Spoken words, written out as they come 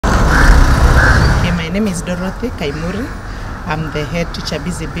name is Dorothy Kaimuri. I'm the head teacher,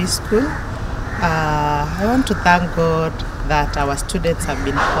 BZB School. I want to thank God that our students have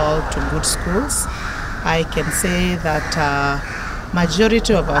been called to good schools. I can say that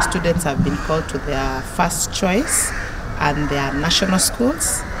majority of our students have been called to their first choice and their national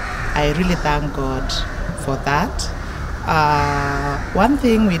schools. I really thank God for that. One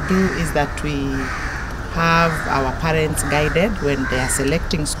thing we do is that we have our parents guided when they are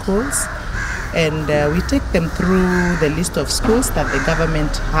selecting schools, and we take them through the list of schools that the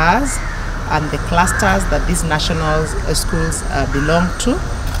government has and the clusters that these national schools belong to,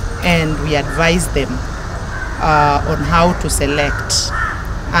 and we advise them on how to select.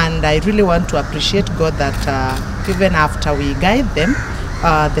 And I really want to appreciate God that even after we guide them,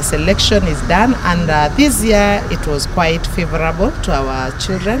 the selection is done, and this year it was quite favorable to our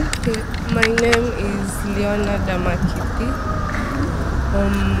children. Okay. My name is Leona Damakiti.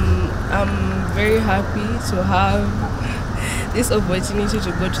 I'm very happy to have this opportunity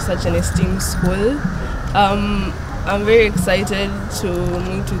to go to such an esteemed school. I'm very excited to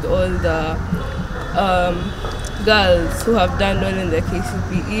meet with all the girls who have done well in the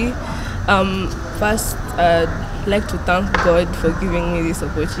KCPE. First, I'd like to thank God for giving me this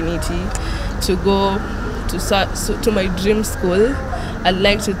opportunity to go to my dream school. I'd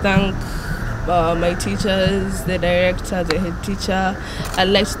like to thank my teachers, the director, the head teacher. I'd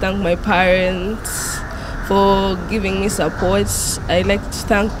like to thank my parents for giving me support. I'd like to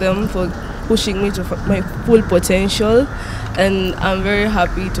thank them for pushing me to my full potential, and I'm very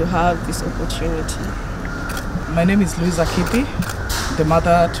happy to have this opportunity. My name is Louisa Kipi, the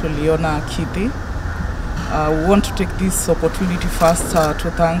mother to Leona Kipi. We want to take this opportunity first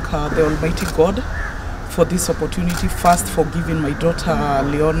to thank the Almighty God for this opportunity, first for giving my daughter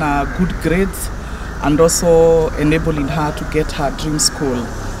Leona good grades and also enabling her to get her dream school.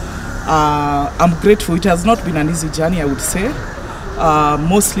 I'm grateful. It has not been an easy journey, I would say,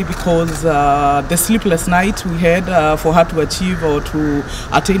 mostly because the sleepless night we had for her to achieve or to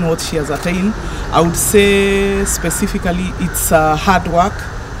attain what she has attained. I would say specifically it's hard work,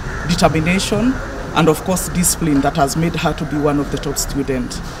 determination, and of course discipline that has made her to be one of the top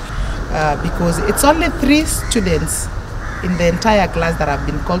students. Because it's only 3 students in the entire class that have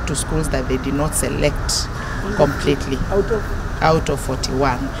been called to schools that they did not select completely out of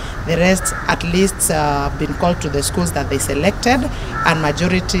 41. The rest at least have been called to the schools that they selected, and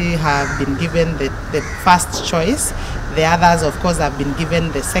majority have been given the first choice. The others, of course, have been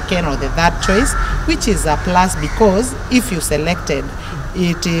given the second or the third choice, which is a plus, because if you selected,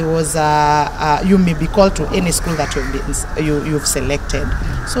 it was you may be called to any school that you've selected.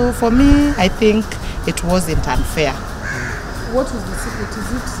 So for me, I think it wasn't unfair. What is the secret?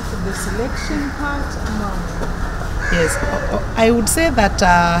 Is it the selection part? Yes, I would say that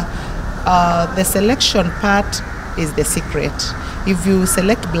the selection part is the secret. If you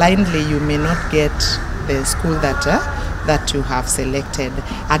select blindly, you may not get the school that you have selected.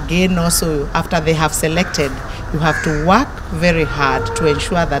 Again, also after they have selected, you have to work very hard to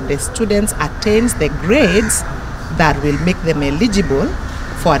ensure that the students attains the grades that will make them eligible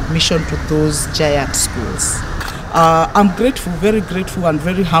for admission to those giant schools. I'm grateful, very grateful and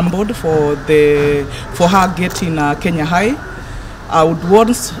very humbled for her getting Kenya High. I would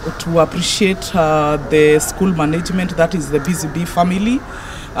want to appreciate the school management, that is the BZB family,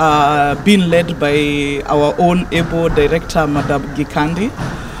 being led by our own able director, Madam Gikandi,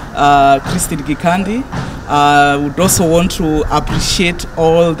 Christine Gikandi. Would also want to appreciate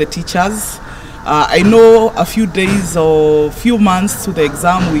all the teachers. I know a few days or few months to the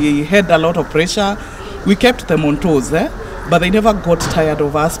exam, we had a lot of pressure. We kept them on toes, but they never got tired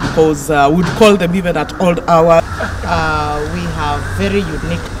of us, because we'd call them even at all hours. We have very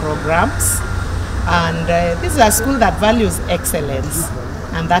unique programs, and this is a school that values excellence,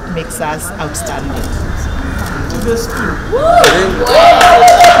 and that makes us outstanding. To the school.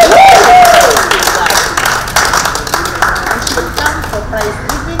 She comes for prize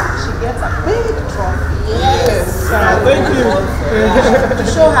giving, she gets a big trophy. Yes. Thank you. To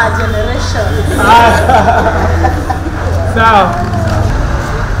show her generation. Now.